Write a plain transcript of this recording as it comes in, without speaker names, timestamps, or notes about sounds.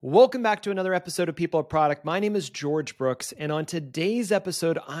Welcome back to another episode of People of Product. My name is George Brooks, and on today's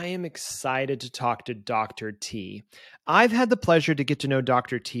episode, I am excited to talk to Dr. T. I've had the pleasure to get to know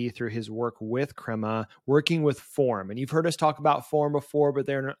Dr. T through his work with Crema, working with Form. And you've heard us talk about Form before, but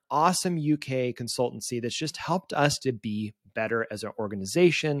they're an awesome UK consultancy that's just helped us to be better as an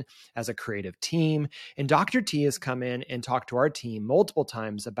organization, as a creative team. And Dr. T has come in and talked to our team multiple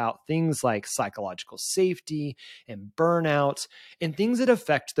times about things like psychological safety and burnout and things that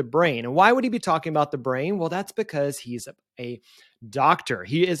affect the brain. And why would he be talking about the brain? Well, that's because he's a doctor.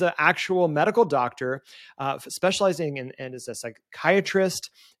 He is an actual medical doctor, specializing in and is a psychiatrist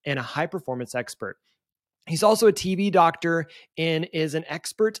and a high performance expert. He's also a TV doctor and is an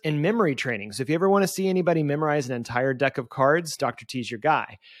expert in memory training. So if you ever want to see anybody memorize an entire deck of cards, Dr. T's your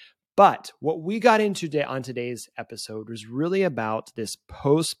guy. But what we got into on today's episode was really about this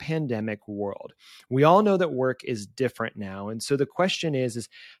post-pandemic world. We all know that work is different now. And so the question is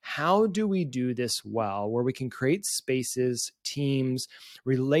how do we do this well, where we can create spaces, teams,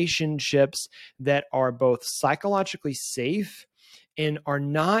 relationships that are both psychologically safe and are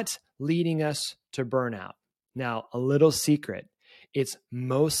not leading us to burnout? Now, a little secret. It's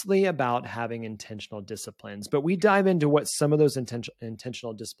mostly about having intentional disciplines, but we dive into what some of those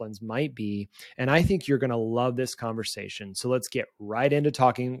intentional disciplines might be. And I think you're going to love this conversation. So let's get right into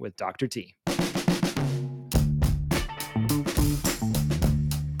talking with Dr. T.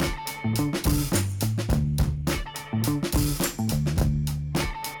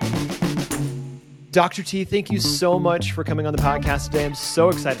 Dr. T, thank you so much for coming on the podcast today. I'm so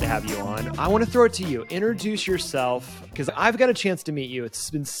excited to have you on. I want to throw it to you. Introduce yourself, because I've got a chance to meet you. It's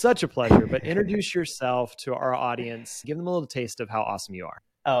been such a pleasure, but introduce yourself to our audience. Give them a little taste of how awesome you are.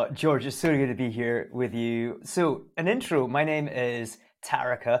 Oh, George, it's so good to be here with you. So an intro, my name is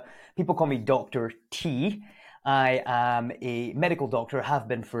Tarika. People call me Dr. T. I am a medical doctor, have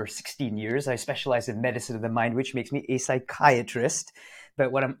been for 16 years. I specialize in medicine of the mind, which makes me a psychiatrist.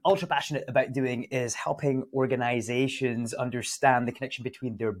 But what I'm ultra passionate about doing is helping organizations understand the connection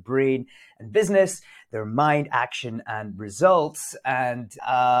between their brain and business, their mind, action, and results, and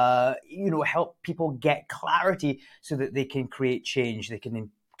help people get clarity so that they can create change. They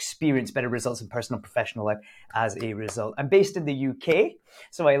can experience better results in personal and professional life as a result. I'm based in the UK,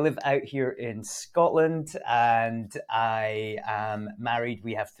 so I live out here in Scotland, and I am married.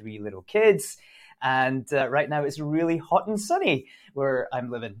 We have 3 little kids. And right now it's really hot and sunny where I'm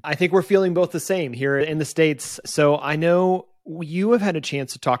living. I think we're feeling both the same here in the States. So I know you have had a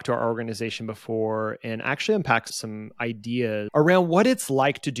chance to talk to our organization before and actually unpack some ideas around what it's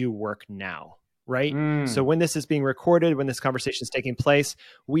like to do work now. Right? So when this is being recorded, when this conversation is taking place,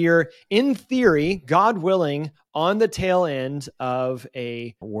 we are, in theory, God willing, on the tail end of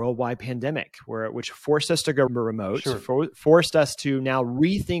a worldwide pandemic, which forced us to go remote, forced us to now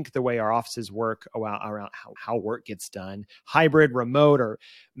rethink the way our offices work around how work gets done, hybrid, remote, or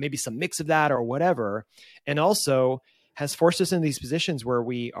maybe some mix of that or whatever. And also has forced us in these positions where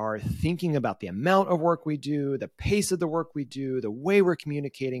we are thinking about the amount of work we do, the pace of the work we do, the way we're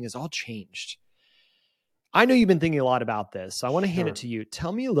communicating is all changed. I know you've been thinking a lot about this, so I want to hand it to you.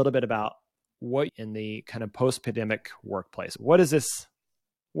 Tell me a little bit about what in the kind of post-pandemic workplace. What is this?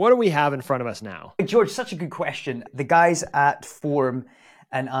 What do we have in front of us now? George, such a good question. The guys at Form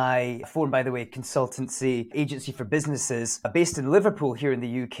and Form, by the way, consultancy agency for businesses based in Liverpool here in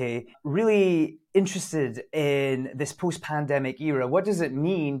the UK, really interested in this post-pandemic era. What does it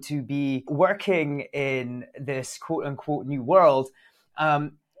mean to be working in this quote-unquote new world?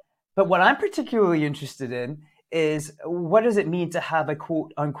 But what I'm particularly interested in is what does it mean to have a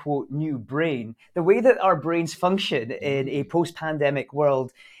quote unquote new brain? The way that our brains function in a post-pandemic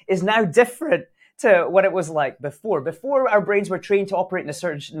world is now different to what it was like before. Before, our brains were trained to operate in a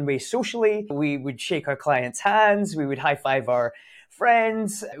certain way socially. We would shake our clients' hands. We would high five our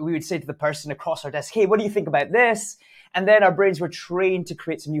friends. We would say to the person across our desk, hey, what do you think about this? And then our brains were trained to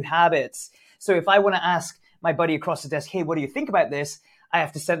create some new habits. So if I want to ask my buddy across the desk, hey, what do you think about this? I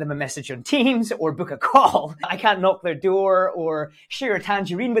have to send them a message on Teams or book a call. I can't knock their door or share a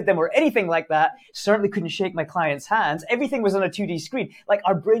tangerine with them or anything like that. Certainly couldn't shake my client's hands. Everything was on a 2D screen. Like,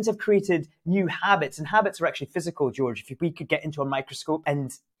 our brains have created new habits, and habits are actually physical, George. If we could get into a microscope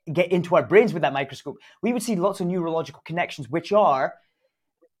and get into our brains with that microscope, we would see lots of neurological connections, which are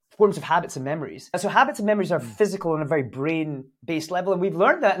forms of habits and memories. So habits and memories are physical on a very brain-based level, and we've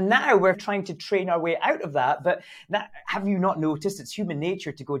learned that. And now we're trying to train our way out of that. But have you not noticed it's human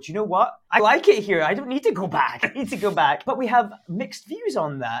nature to go, do you know what? I like it here. I don't need to go back. I need to go back. But we have mixed views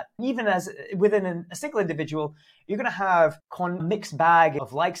on that. Even as within a single individual, you're going to have a mixed bag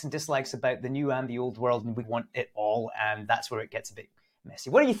of likes and dislikes about the new and the old world, and we want it all. And that's where it gets messy.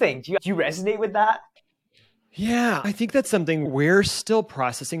 What do you think? Do you resonate with that? Yeah, I think that's something we're still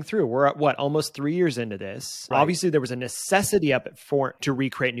processing through. We're at almost 3 years into this. Right. Obviously, there was a necessity to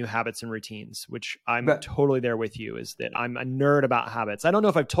recreate new habits and routines, which I'm totally there with you, is that I'm a nerd about habits. I don't know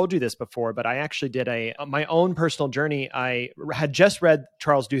if I've told you this before, but I actually did my own personal journey. I had just read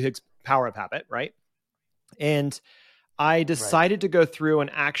Charles Duhigg's Power of Habit, right? And I decided to go through and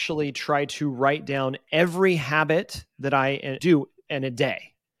actually try to write down every habit that I do in a day.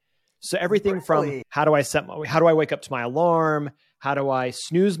 So everything from how do I wake up to my alarm? How do I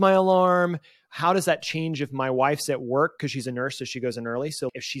snooze my alarm? How does that change if my wife's at work because she's a nurse, so she goes in early? So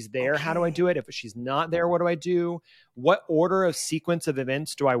if she's there, how do I do it? If she's not there, what do I do? What order of sequence of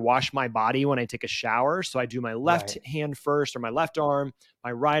events do I wash my body when I take a shower? So I do my left hand first, or my left arm,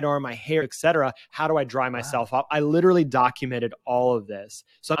 my right arm, my hair, etc. How do I dry myself up? I literally documented all of this.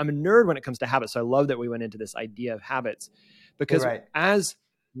 So I'm a nerd when it comes to habits. So I love that we went into this idea of habits, because as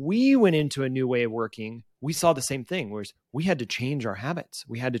we went into a new way of working, we saw the same thing, whereas we had to change our habits.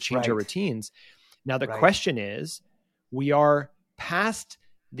 We had to change our routines. Now, the question is, we are past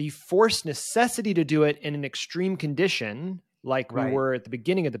the forced necessity to do it in an extreme condition like we were at the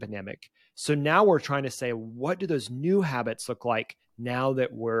beginning of the pandemic. So now we're trying to say, what do those new habits look like now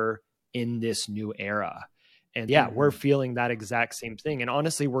that we're in this new era? And we're feeling that exact same thing. And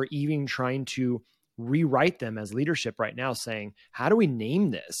honestly, we're even trying to rewrite them as leadership right now, saying, how do we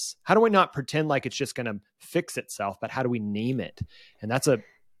name this? How do we not pretend like it's just going to fix itself, but how do we name it? And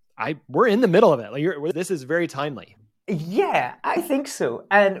we're in the middle of it. This is very timely. Yeah, I think so.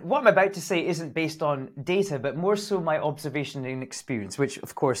 And what I'm about to say isn't based on data, but more so my observation and experience, which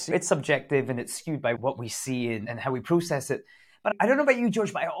of course it's subjective and it's skewed by what we see and how we process it. But I don't know about you,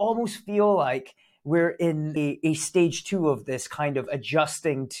 George, but I almost feel like we're in a stage 2 of this kind of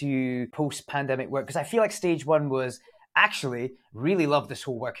adjusting to post-pandemic work. Because I feel like stage 1 was actually really love this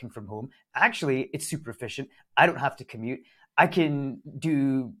whole working from home. Actually, it's super efficient. I don't have to commute. I can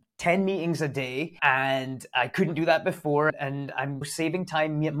do 10 meetings a day, and I couldn't do that before. And I'm saving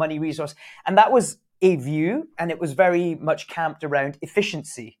time, money, resource. And that was a view, and it was very much camped around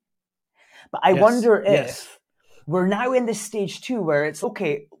efficiency. But I wonder if we're now in this stage 2 where it's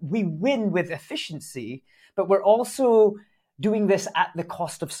okay, we win with efficiency, but we're also doing this at the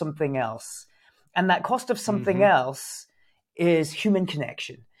cost of something else. And that cost of something else is human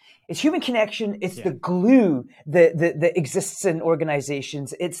connection. It's human connection. It's the glue that exists in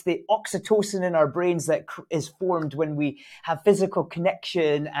organizations. It's the oxytocin in our brains that is formed when we have physical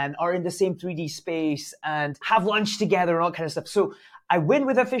connection and are in the same 3D space and have lunch together and all kind of stuff. So I win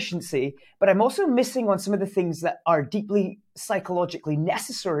with efficiency, but I'm also missing on some of the things that are deeply psychologically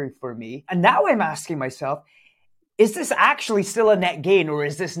necessary for me. And now I'm asking myself, is this actually still a net gain, or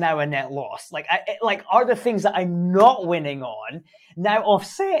is this now a net loss? Are the things that I'm not winning on now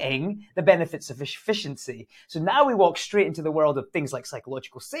offsetting the benefits of efficiency? So now we walk straight into the world of things like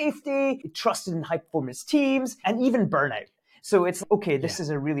psychological safety, trusted and high performance teams, and even burnout. So it's okay, this is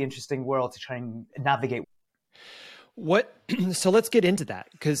a really interesting world to try and navigate. So let's get into that,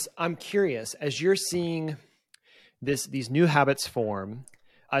 because I'm curious, as you're seeing these new habits form,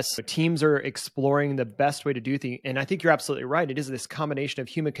 teams are exploring the best way to do things. And I think you're absolutely right. It is this combination of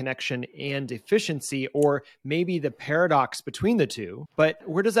human connection and efficiency, or maybe the paradox between the two. But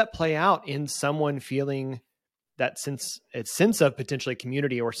where does that play out in someone feeling that sense of potentially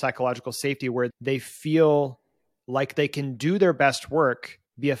community or psychological safety, where they feel like they can do their best work,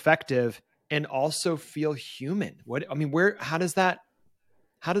 be effective, and also feel human? What are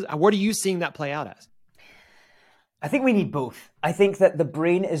you seeing that play out as? I think we need both. I think that the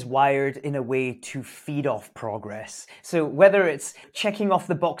brain is wired in a way to feed off progress. So whether it's checking off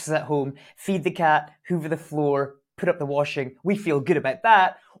the boxes at home, feed the cat, hoover the floor, put up the washing, we feel good about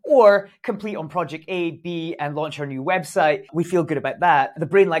that. Or complete on project A, B, and launch our new website, we feel good about that. The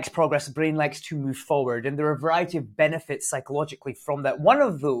brain likes progress, the brain likes to move forward. And there are a variety of benefits psychologically from that. One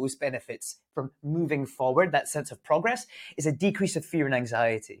of those benefits from moving forward, that sense of progress, is a decrease of fear and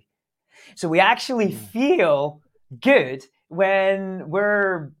anxiety. So we actually feel good when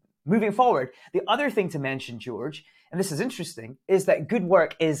we're moving forward. The other thing to mention, George, and this is interesting, is that good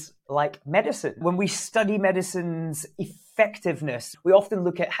work is like medicine. When we study medicine's effectiveness, we often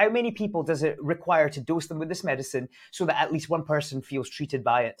look at how many people does it require to dose them with this medicine so that at least one person feels treated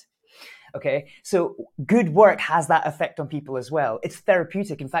by it. Okay, so good work has that effect on people as well. It's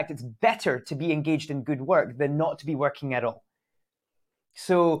therapeutic. In fact, it's better to be engaged in good work than not to be working at all.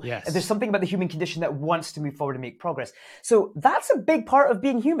 So there's something about the human condition that wants to move forward and make progress. So that's a big part of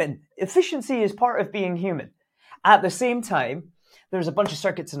being human. Efficiency is part of being human. At the same time, there's a bunch of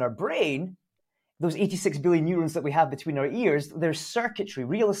circuits in our brain those 86 billion neurons that we have between our ears, there's circuitry,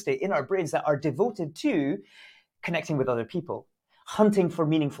 real estate in our brains that are devoted to connecting with other people, hunting for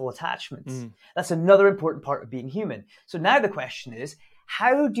meaningful attachments. That's another important part of being human. So now the question is,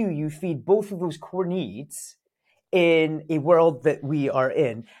 how do you feed both of those core needs in a world that we are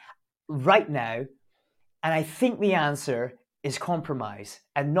in right now? And I think the answer is compromise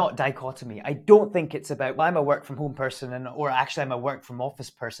and not dichotomy. I don't think it's about, well, I'm a work from home person or actually I'm a work from office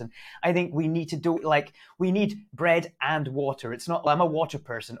person. I think we need to do, like, we need bread and water. It's not, well, I'm a water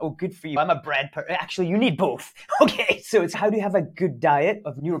person. Oh, good for you. I'm a bread person. Actually, you need both. Okay, so it's how do you have a good diet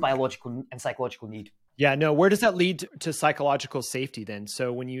of neurobiological and psychological need? Yeah, no, where does that lead to psychological safety then?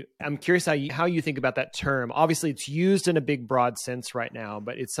 So I'm curious how you think about that term. Obviously, it's used in a big, broad sense right now,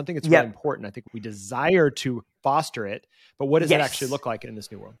 but it's something that's really important. I think we desire to foster it, but what does it actually look like in this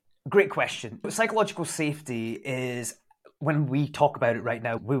new world? Great question. Psychological safety is, when we talk about it right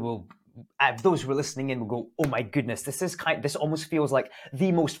now, we will, those who are listening in will go, oh my goodness, this almost feels like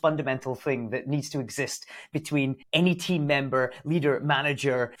the most fundamental thing that needs to exist between any team member, leader,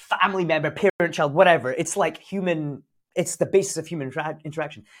 manager, family member, parent, child, whatever. It's like it's the basis of human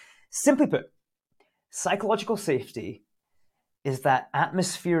interaction. Simply put, psychological safety is that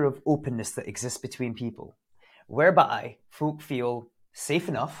atmosphere of openness that exists between people, whereby folk feel safe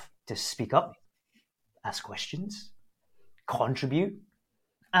enough to speak up, ask questions, contribute,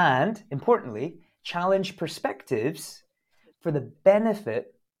 and importantly, challenge perspectives for the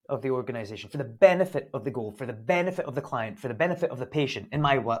benefit of the organization, for the benefit of the goal, for the benefit of the client, for the benefit of the patient, in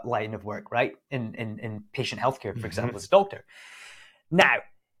my line of work, right? In patient healthcare, for example, as a doctor. Now,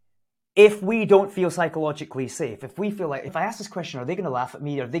 if we don't feel psychologically safe, if we feel like, if I ask this question, are they going to laugh at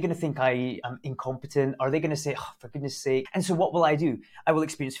me? Are they going to think I am incompetent? Are they going to say, oh, for goodness sake? And so what will I do? I will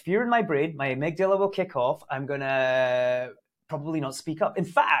experience fear in my brain. My amygdala will kick off. I'm going to probably not speak up. In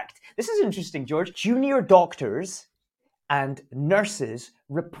fact, this is interesting, George. Junior doctors and nurses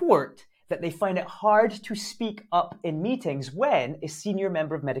report that they find it hard to speak up in meetings when a senior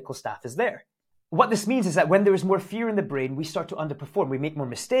member of medical staff is there. What this means is that when there is more fear in the brain, we start to underperform. We make more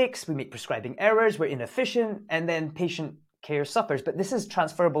mistakes, we make prescribing errors, we're inefficient, and then patient care suffers. But this is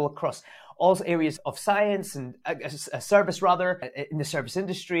transferable across all areas of science and a service, rather, in the service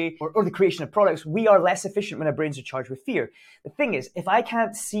industry or the creation of products. We are less efficient when our brains are charged with fear. The thing is, if I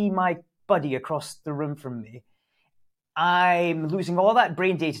can't see my buddy across the room from me, I'm losing all that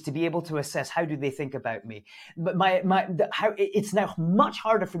brain data to be able to assess how do they think about me. But it's now much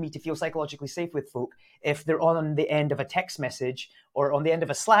harder for me to feel psychologically safe with folk if they're on the end of a text message or on the end of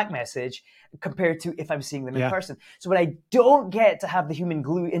a Slack message compared to if I'm seeing them in person. So when I don't get to have the human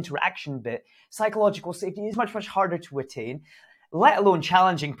glue interaction bit, psychological safety is much, much harder to attain, let alone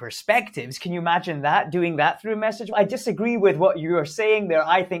challenging perspectives. Can you imagine that, doing that through a message? I disagree with what you are saying there.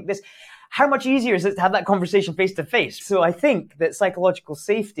 I think this... How much easier is it to have that conversation face to face? So I think that psychological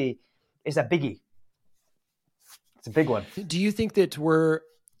safety is a biggie. It's a big one. Do you think that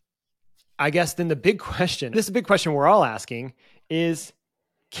I guess then the big question, this is a big question we're all asking, is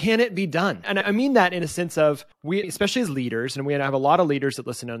can it be done? And I mean that in a sense of, we, especially as leaders, and we have a lot of leaders that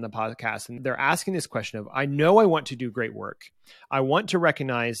listen on the podcast, and they're asking this question of, I know I want to do great work. I want to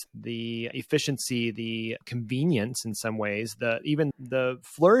recognize the efficiency, the convenience in some ways, even the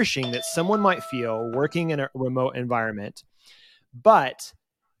flourishing that someone might feel working in a remote environment. But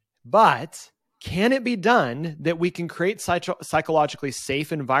can it be done that we can create psychologically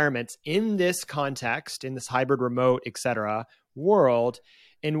safe environments in this context, in this hybrid, remote, et cetera, world,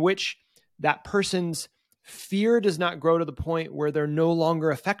 in which that person's fear does not grow to the point where they're no longer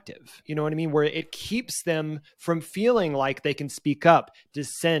effective? You know what I mean? Where it keeps them from feeling like they can speak up,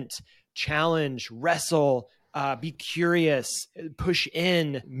 dissent, challenge, wrestle, be curious, push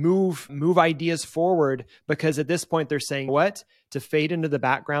in, move ideas forward, because at this point they're saying, what? To fade into the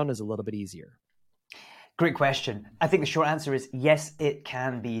background is a little bit easier. Great question. I think the short answer is yes, it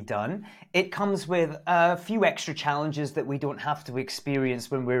can be done. It comes with a few extra challenges that we don't have to experience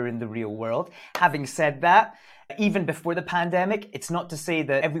when we're in the real world. Having said that, even before the pandemic, it's not to say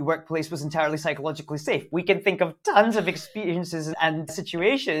that every workplace was entirely psychologically safe. We can think of tons of experiences and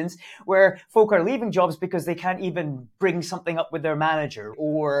situations where folk are leaving jobs because they can't even bring something up with their manager,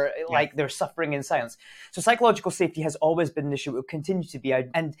 or like they're suffering in silence. So psychological safety has always been an issue. It will continue to be.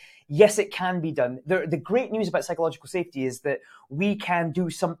 And yes, it can be done. The great news about psychological safety is that we can do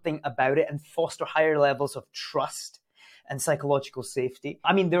something about it and foster higher levels of trust and psychological safety.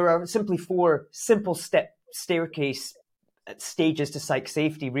 I mean, there are simply 4 simple staircase stages to psych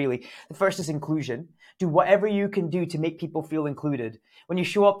safety, really. The first is inclusion. Do whatever you can do to make people feel included. When you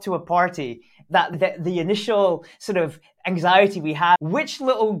show up to a party, the initial sort of anxiety we have, which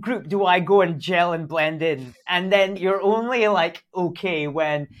little group do I go and gel and blend in? And then you're only like, okay,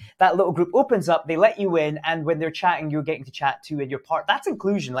 when that little group opens up, they let you in, and when they're chatting, you're getting to chat too, and you're part. That's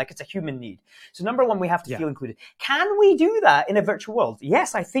inclusion, like it's a human need. So number one, we have to feel included. Can we do that in a virtual world?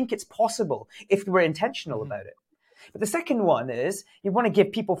 Yes, I think it's possible if we're intentional about it. But the second one is you want to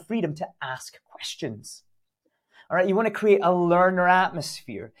give people freedom to ask questions. All right, you want to create a learner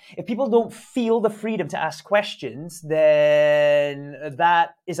atmosphere. If people don't feel the freedom to ask questions, then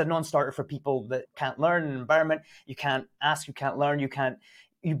that is a non-starter for people that can't learn in an environment. You can't ask, you can't learn,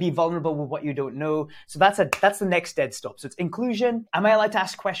 you be vulnerable with what you don't know. So that's the next dead stop. So it's inclusion. Am I allowed to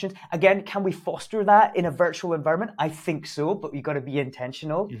ask questions? Again, can we foster that in a virtual environment? I think so, but we've got to be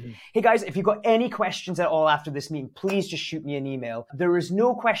intentional. Mm-hmm. Hey guys, if you've got any questions at all after this meeting, please just shoot me an email. There is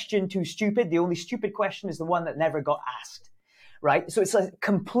no question too stupid. The only stupid question is the one that never got asked. Right? So it's like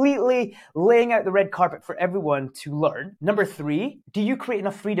completely laying out the red carpet for everyone to learn. Number three, do you create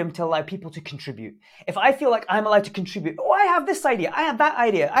enough freedom to allow people to contribute? If I feel like I'm allowed to contribute, oh, I have this idea, I have that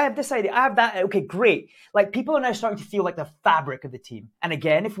idea, I have this idea, I have that. Okay, great. Like people are now starting to feel like the fabric of the team. And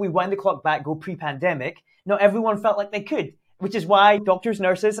again, if we wind the clock back, go pre-pandemic, not everyone felt like they could, which is why doctors,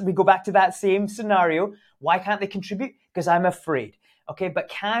 nurses, and we go back to that same scenario. Why can't they contribute? Because I'm afraid. Okay, but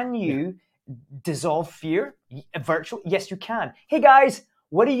can you dissolve fear virtual? Yes, you can. Hey guys,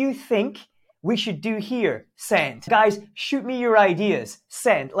 what do you think we should do here? Send. Guys, shoot me your ideas.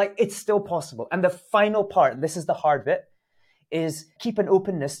 Send. Like it's still possible. And the final part, and this is the hard bit, is keep an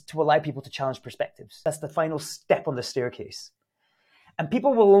openness to allow people to challenge perspectives. That's the final step on the staircase. And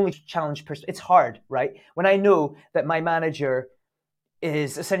people will only challenge it's hard, right? When I know that my manager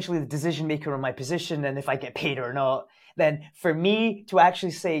is essentially the decision maker on my position and if I get paid or not, then for me to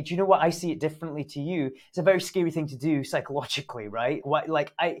actually say, do you know what, I see it differently to you, it's a very scary thing to do psychologically, right?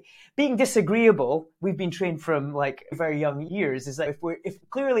 Being disagreeable, we've been trained from like very young years, is that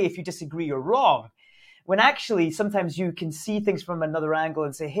if you disagree, you're wrong. When actually sometimes you can see things from another angle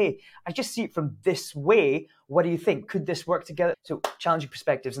and say, hey, I just see it from this way. What do you think? Could this work together? So challenging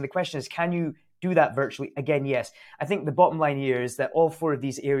perspectives. And the question is, can you do that virtually? Again, yes. I think the bottom line here is that all four of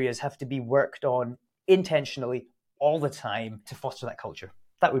these areas have to be worked on intentionally all the time to foster that culture.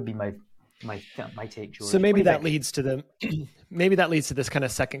 That would be my take, George. So maybe that leads to this kind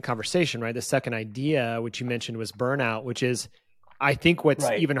of second conversation, right? The second idea, which you mentioned, was burnout, which is, I think what's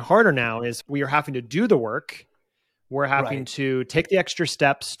even harder now is we are having to do the work. We're having to take the extra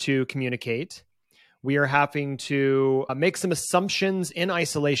steps to communicate. We are having to make some assumptions in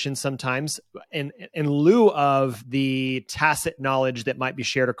isolation sometimes in lieu of the tacit knowledge that might be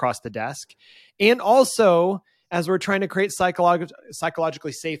shared across the desk. And also, as we're trying to create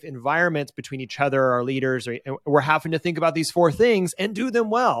psychologically safe environments between each other, our leaders, we're having to think about these four things and do them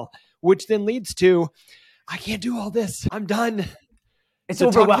well, which then leads to, I can't do all this. I'm done. So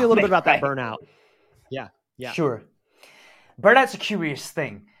talk to me a little bit about that burnout. Yeah. Sure. Burnout's a curious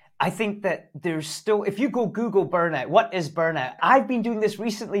thing. I think that there's still, if you go Google burnout, what is burnout? I've been doing this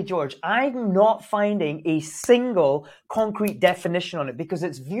recently, George. I'm not finding a single concrete definition on it because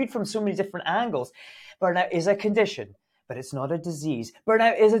it's viewed from so many different angles. Burnout is a condition, but it's not a disease.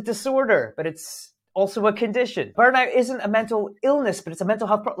 Burnout is a disorder, but it's also a condition. Burnout isn't a mental illness, but it's a mental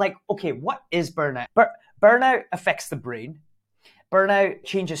health problem. Okay, what is burnout? Burnout affects the brain. Burnout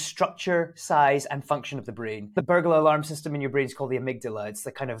changes structure, size, and function of the brain. The burglar alarm system in your brain is called the amygdala. It's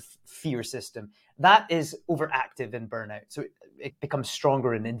the kind of fear system. That is overactive in burnout. So it becomes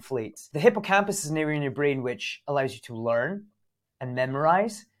stronger and inflates. The hippocampus is an area in your brain which allows you to learn and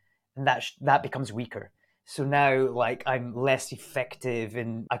memorize, and that becomes weaker. So now, I'm less effective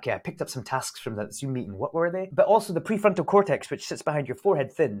in, I picked up some tasks from that Zoom meeting. What were they? But also the prefrontal cortex, which sits behind your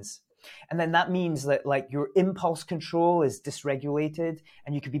forehead, thins. And then that means that your impulse control is dysregulated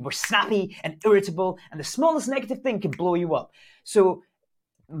and you can be more snappy and irritable and the smallest negative thing can blow you up. So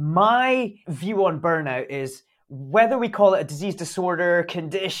my view on burnout is whether we call it a disease, disorder,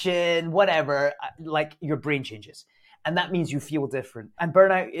 condition, whatever, your brain changes. And that means you feel different. And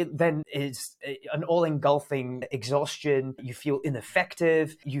burnout then is an all-engulfing exhaustion. You feel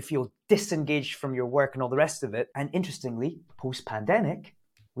ineffective. You feel disengaged from your work and all the rest of it. And interestingly, post-pandemic,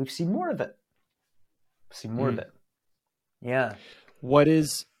 we've seen more of it. Yeah. What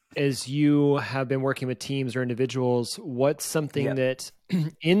is, as you have been working with teams or individuals, what's something that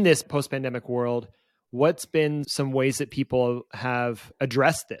in this post-pandemic world, what's been some ways that people have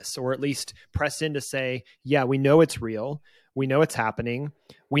addressed this, or at least pressed in to say, yeah, we know it's real. We know it's happening.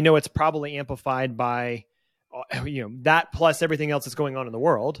 We know it's probably amplified by that plus everything else that's going on in the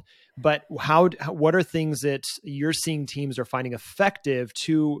world. But what are things that you're seeing teams are finding effective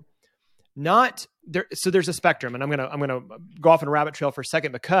to not there? So there's a spectrum, and I'm gonna go off on a rabbit trail for a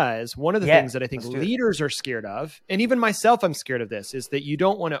second, because one of the things that I think leaders are scared of, and even myself, I'm scared of this, is that you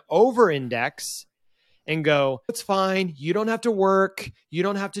don't want to over-index and go, it's fine. You don't have to work. You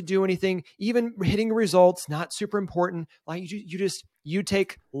don't have to do anything. Even hitting results, not super important. Like you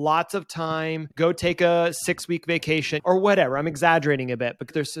take lots of time, go take a 6-week vacation or whatever. I'm exaggerating a bit, but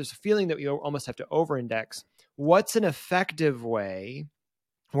there's a feeling that you almost have to over-index. What's an effective way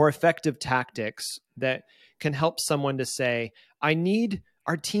or effective tactics that can help someone to say,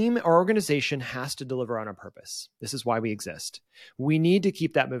 our team, our organization has to deliver on a purpose. This is why we exist. We need to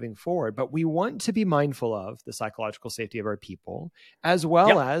keep that moving forward, but we want to be mindful of the psychological safety of our people, as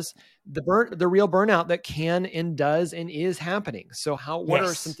well as the real burnout that can and does and is happening. So what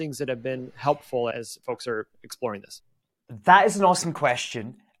are some things that have been helpful as folks are exploring this? That is an awesome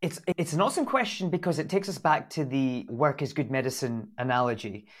question. It's an awesome question because it takes us back to the work is good medicine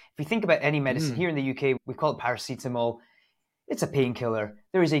analogy. If you think about any medicine, here in the UK, we call it paracetamol. It's a painkiller.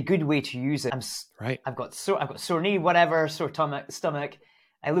 There is a good way to use it. I've got sore knee, whatever, sore stomach.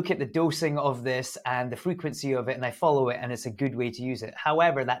 I look at the dosing of this and the frequency of it, and I follow it, and it's a good way to use it.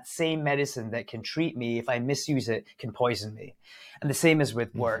 However, that same medicine that can treat me, if I misuse it, can poison me. And the same is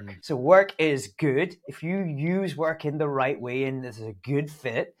with work. Mm-hmm. So work is good. If you use work in the right way and there's a good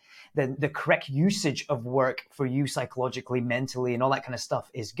fit, then the correct usage of work for you psychologically, mentally, and all that kind of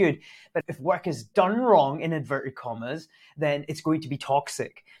stuff is good. But if work is done wrong, in inverted commas, then it's going to be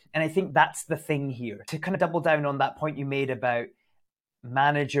toxic. And I think that's the thing here. To kind of double down on that point you made about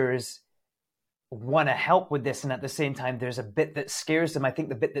managers want to help with this, and at the same time, there's a bit that scares them. I think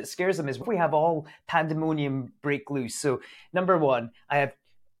the bit that scares them is we have all pandemonium break loose. So number one, I have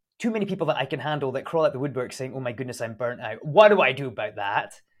too many people that I can handle that crawl out the woodwork saying, oh my goodness, I'm burnt out. What do I do about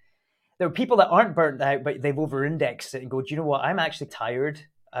that? There are people that aren't burnt out, but they've over-indexed it and go, do you know what? I'm actually tired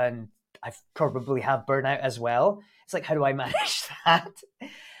and I probably have burnout as well. It's like, how do I manage that? And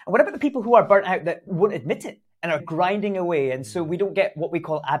what about the people who are burnt out that won't admit it and are grinding away? And so we don't get what we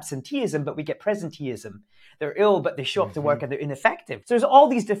call absenteeism, but we get presenteeism. They're ill, but they show up to work and they're ineffective. So there's all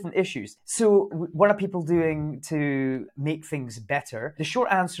these different issues. So what are people doing to make things better? The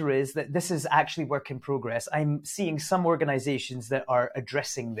short answer is that this is actually work in progress. I'm seeing some organizations that are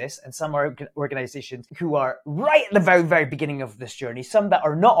addressing this and some organizations who are right at the very, very beginning of this journey, some that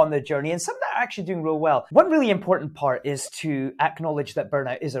are not on the journey and some that are actually doing real well. One really important part is to acknowledge that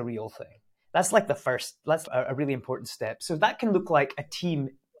burnout is a real thing. That's like that's a really important step. So that can look like a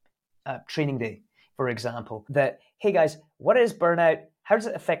team training day, for example, that, hey guys, what is burnout? How does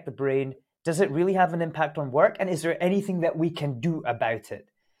it affect the brain? Does it really have an impact on work? And is there anything that we can do about it?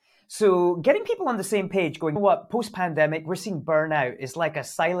 So getting people on the same page going, you know what, post-pandemic, we're seeing burnout is like a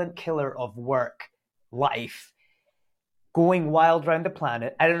silent killer of work life going wild around the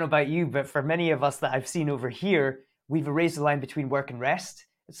planet. I don't know about you, but for many of us that I've seen over here, we've erased the line between work and rest.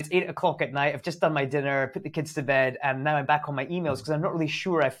 It's 8 o'clock at night. I've just done my dinner, put the kids to bed, and now I'm back on my emails because I'm not really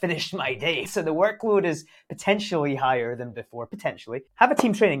sure I've finished my day. So the workload is potentially higher than before, potentially. Have a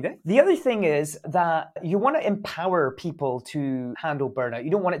team training day. The other thing is that you want to empower people to handle burnout.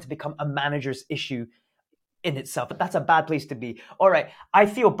 You don't want it to become a manager's issue in itself, but that's a bad place to be. All right, I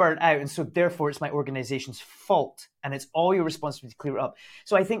feel burnt out, and so therefore it's my organization's fault, and it's all your responsibility to clear it up.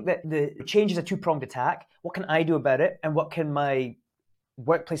 So I think that the change is a two-pronged attack. What can I do about it, and what can my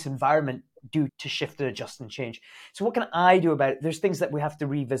workplace environment do to shift and adjust and change? So what can I do about it? There's things that we have to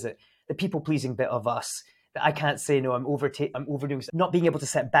revisit. The people-pleasing bit of us, that I can't say, no, I'm overdoing, not being able to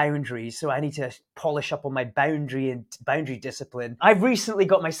set boundaries. So I need to polish up on my boundary discipline. I've recently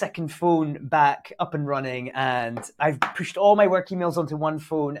got my second phone back up and running, and I've pushed all my work emails onto one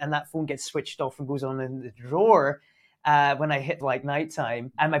phone, and that phone gets switched off and goes on in the drawer when I hit like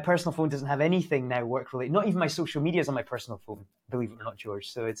nighttime. And my personal phone doesn't have anything now work related. Not even my social media is on my personal phone, believe it or not, George.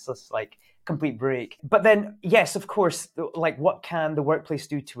 So it's just like complete break. But then, yes, of course, like what can the workplace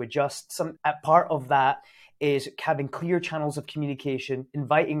do to adjust? Part of that is having clear channels of communication,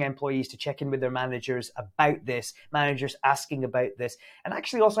 inviting employees to check in with their managers about this, managers asking about this, and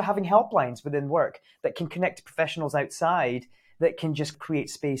actually also having helplines within work that can connect to professionals outside that can just create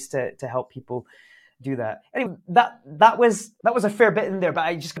space to help people do that. Anyway, that was a fair bit in there, but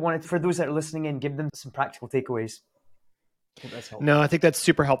I just wanted, for those that are listening in, give them some practical takeaways. Hope that's helpful. No, I think that's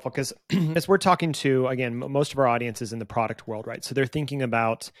super helpful because as we're talking to, again, most of our audience is in the product world, right? So they're thinking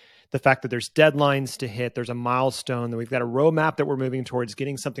about the fact that there's deadlines to hit, there's a milestone, that we've got a roadmap that we're moving towards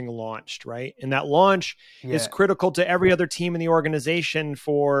getting something launched, right? And that launch is critical to every other team in the organization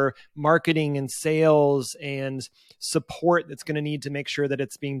for marketing and sales and support that's going to need to make sure that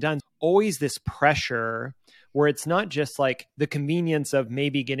it's being done. Always this pressure where it's not just like the convenience of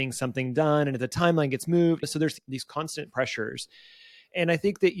maybe getting something done and the timeline gets moved. So there's these constant pressures. And I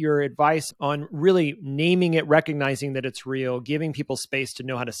think that your advice on really naming it, recognizing that it's real, giving people space to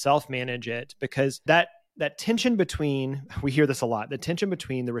know how to self-manage it, because that tension between, we hear this a lot, the tension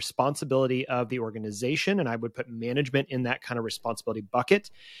between the responsibility of the organization, and I would put management in that kind of responsibility bucket,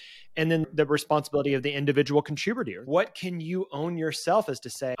 and then the responsibility of the individual contributor. What can you own yourself as to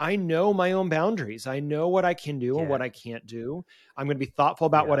say, I know my own boundaries. I know what I can do and what I can't do. I'm going to be thoughtful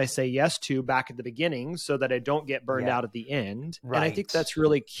about what I say yes to back at the beginning so that I don't get burned out at the end. Right. And I think that's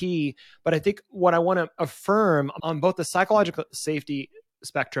really key. But I think what I want to affirm on both the psychological safety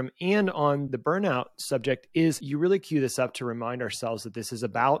spectrum and on the burnout subject is you really cue this up to remind ourselves that this is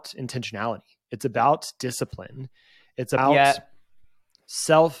about intentionality. It's about discipline. It's about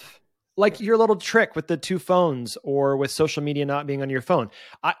like your little trick with the two phones or with social media not being on your phone.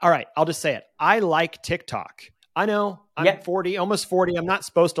 All right, I'll just say it. I like TikTok. I know I'm 40, almost 40. I'm not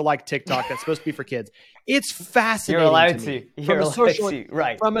supposed to like TikTok. That's supposed to be for kids. It's fascinating. You're allowed to me. You're allowed to.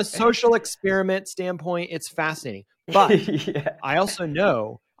 Right. From a social experiment standpoint, it's fascinating. But I also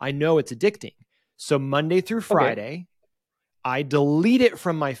know it's addicting. So Monday through Friday, I delete it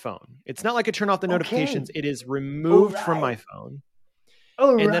from my phone. It's not like I turn off the notifications. It is removed from my phone.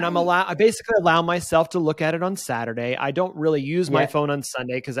 And then I basically allow myself to look at it on Saturday. I don't really use my phone on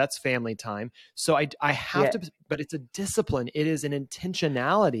Sunday because that's family time. So I have to, but it's a discipline. It is an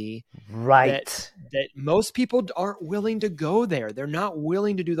intentionality that most people aren't willing to go there. They're not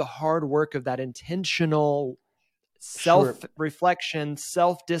willing to do the hard work of that intentional self-reflection,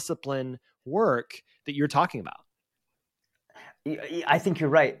 self-discipline work that you're talking about. I think you're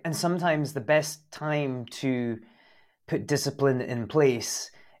right. And sometimes the best time to put discipline in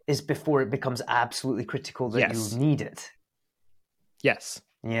place is before it becomes absolutely critical that you need it. Yes.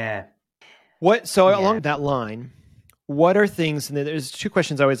 Yeah. Along that line, what are things, and there's two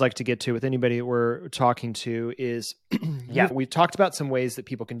questions I always like to get to with anybody we're talking to is, we've talked about some ways that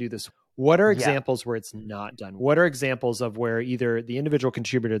people can do this. What are examples where it's not done? What are examples of where either the individual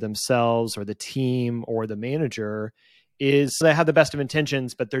contributor themselves or the team or the manager they have the best of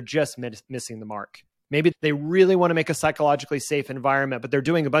intentions, but they're just missing the mark? Maybe they really want to make a psychologically safe environment, but they're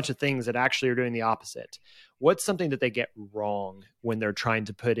doing a bunch of things that actually are doing the opposite. What's something that they get wrong when they're trying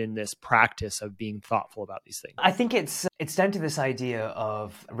to put in this practice of being thoughtful about these things? I think it's down to this idea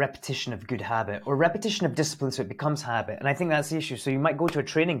of repetition of good habit or repetition of discipline so it becomes habit. And I think that's the issue. So you might go to a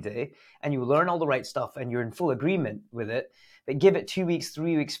training day and you learn all the right stuff and you're in full agreement with it, but give it 2 weeks,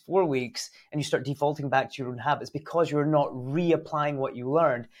 3 weeks, 4 weeks, and you start defaulting back to your own habits because you're not reapplying what you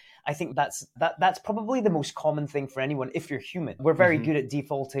learned. I think that's probably the most common thing for anyone if you're human. We're very good at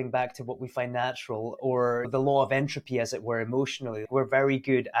defaulting back to what we find natural or the law of entropy, as it were, emotionally. We're very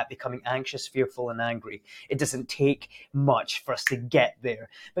good at becoming anxious, fearful, and angry. It doesn't take much for us to get there.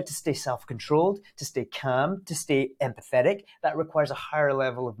 But to stay self-controlled, to stay calm, to stay empathetic, that requires a higher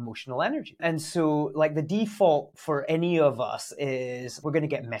level of emotional energy. And so like the default for any of us is we're going to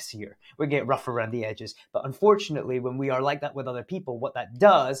get messier. We're going to get rougher around the edges. But unfortunately, when we are like that with other people, what that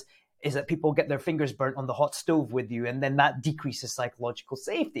does is that people get their fingers burnt on the hot stove with you, and then that decreases psychological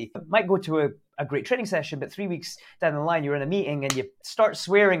safety. You might go to a great training session, but 3 weeks down the line, you're in a meeting and you start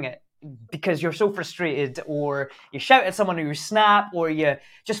swearing it because you're so frustrated, or you shout at someone, or you snap, or you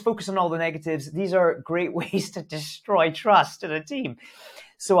just focus on all the negatives. These are great ways to destroy trust in a team.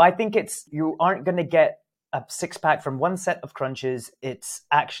 So I think you aren't going to get a six-pack from one set of crunches. It's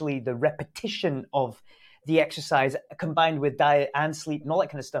actually the repetition of the exercise combined with diet and sleep and all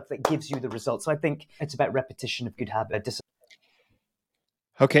that kind of stuff that gives you the results. So I think it's about repetition of good habit.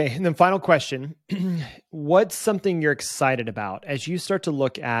 Okay. And then final question, what's something you're excited about as you start to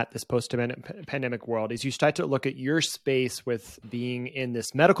look at this post-pandemic world, as you start to look at your space with being in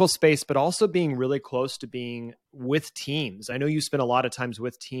this medical space, but also being really close to being with teams? I know you spend a lot of times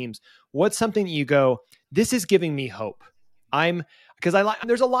with teams. What's something that you go, this is giving me hope? Because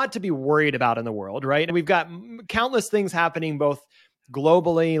there's a lot to be worried about in the world, right? And we've got countless things happening both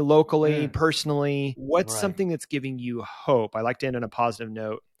globally, locally, personally. What's something that's giving you hope? I like to end on a positive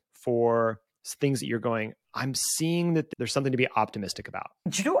note for things that you're going, I'm seeing that there's something to be optimistic about.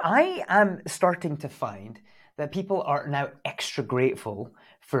 Do you know, I am starting to find that people are now extra grateful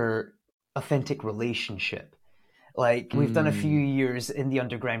for authentic relationship. Like we've done a few years in the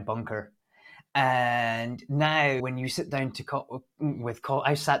underground bunker. And now when you sit down to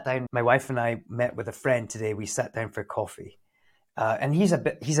I sat down, my wife and I met with a friend today. We sat down for coffee. And he's a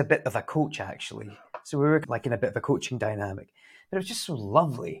bit of a coach, actually. So we were like in a bit of a coaching dynamic. But it was just so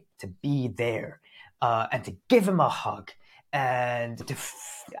lovely to be there and to give him a hug and to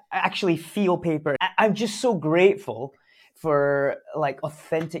actually feel paper. I'm just so grateful for like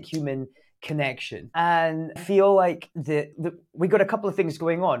authentic human connection, and feel like we got a couple of things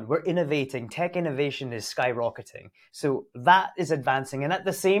going on. We're innovating. Tech innovation is skyrocketing. So that is advancing. And at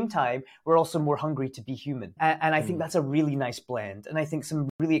the same time, we're also more hungry to be human. And I think that's a really nice blend. And I think some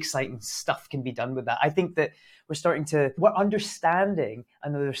really exciting stuff can be done with that. I think that we're understanding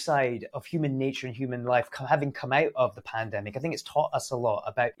another side of human nature and human life having come out of the pandemic. I think it's taught us a lot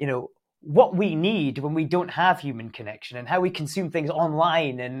about, what we need when we don't have human connection, and how we consume things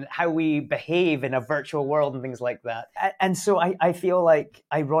online, and how we behave in a virtual world and things like that. And so I feel like,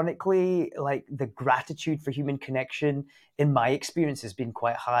 ironically, like the gratitude for human connection in my experience has been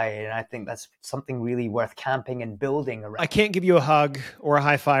quite high. And I think that's something really worth camping and building around. I can't give you a hug or a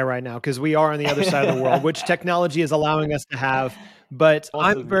high five right now because we are on the other side of the world, which technology is allowing us to have. But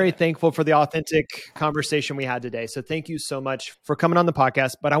I'm very thankful for the authentic conversation we had today. So thank you so much for coming on the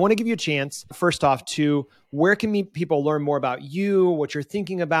podcast. But I want to give you a chance, first off, to where can people learn more about you, what you're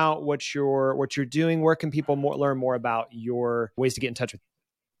thinking about, what you're doing? Where can people learn more about your ways to get in touch with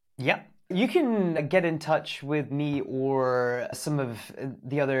you? Yep. You can get in touch with me or some of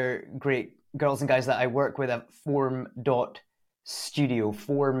the other great girls and guys that I work with at Form.studio.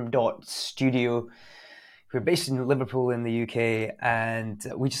 We're based in Liverpool in the UK, and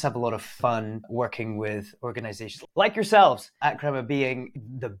we just have a lot of fun working with organizations like yourselves at Crema, being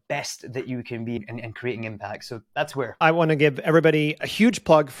the best that you can be and creating impact. So that's where. I want to give everybody a huge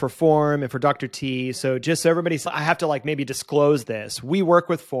plug for Form and for Dr. T. So just so I have to maybe disclose this. We work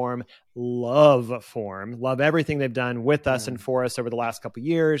with Form, love Form, love everything they've done with us and for us over the last couple of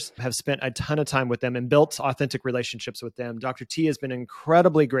years, have spent a ton of time with them and built authentic relationships with them. Dr. T has been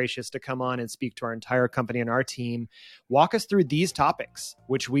incredibly gracious to come on and speak to our entire company and our team, walk us through these topics,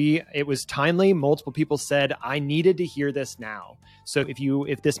 which it was timely. Multiple people said, I needed to hear this now. So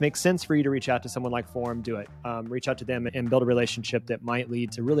if this makes sense for you to reach out to someone like Form, do it. Reach out to them and build a relationship that might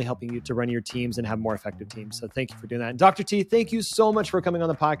lead to really helping you to run your teams and have more effective teams. So thank you for doing that. And Dr. T, thank you so much for coming on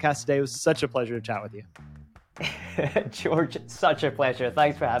the podcast today. It was such a pleasure to chat with you. George, such a pleasure.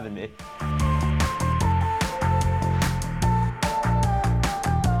 Thanks for having me.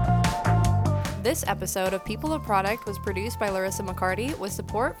 This episode of People of Product was produced by Larissa McCarty with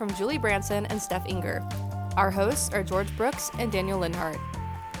support from Julie Branson and Steph Inger. Our hosts are George Brooks and Daniel Linhart.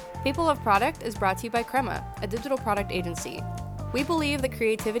 People of Product is brought to you by Crema, a digital product agency. We believe that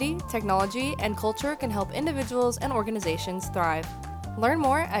creativity, technology, and culture can help individuals and organizations thrive. Learn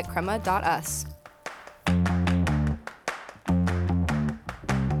more at crema.us.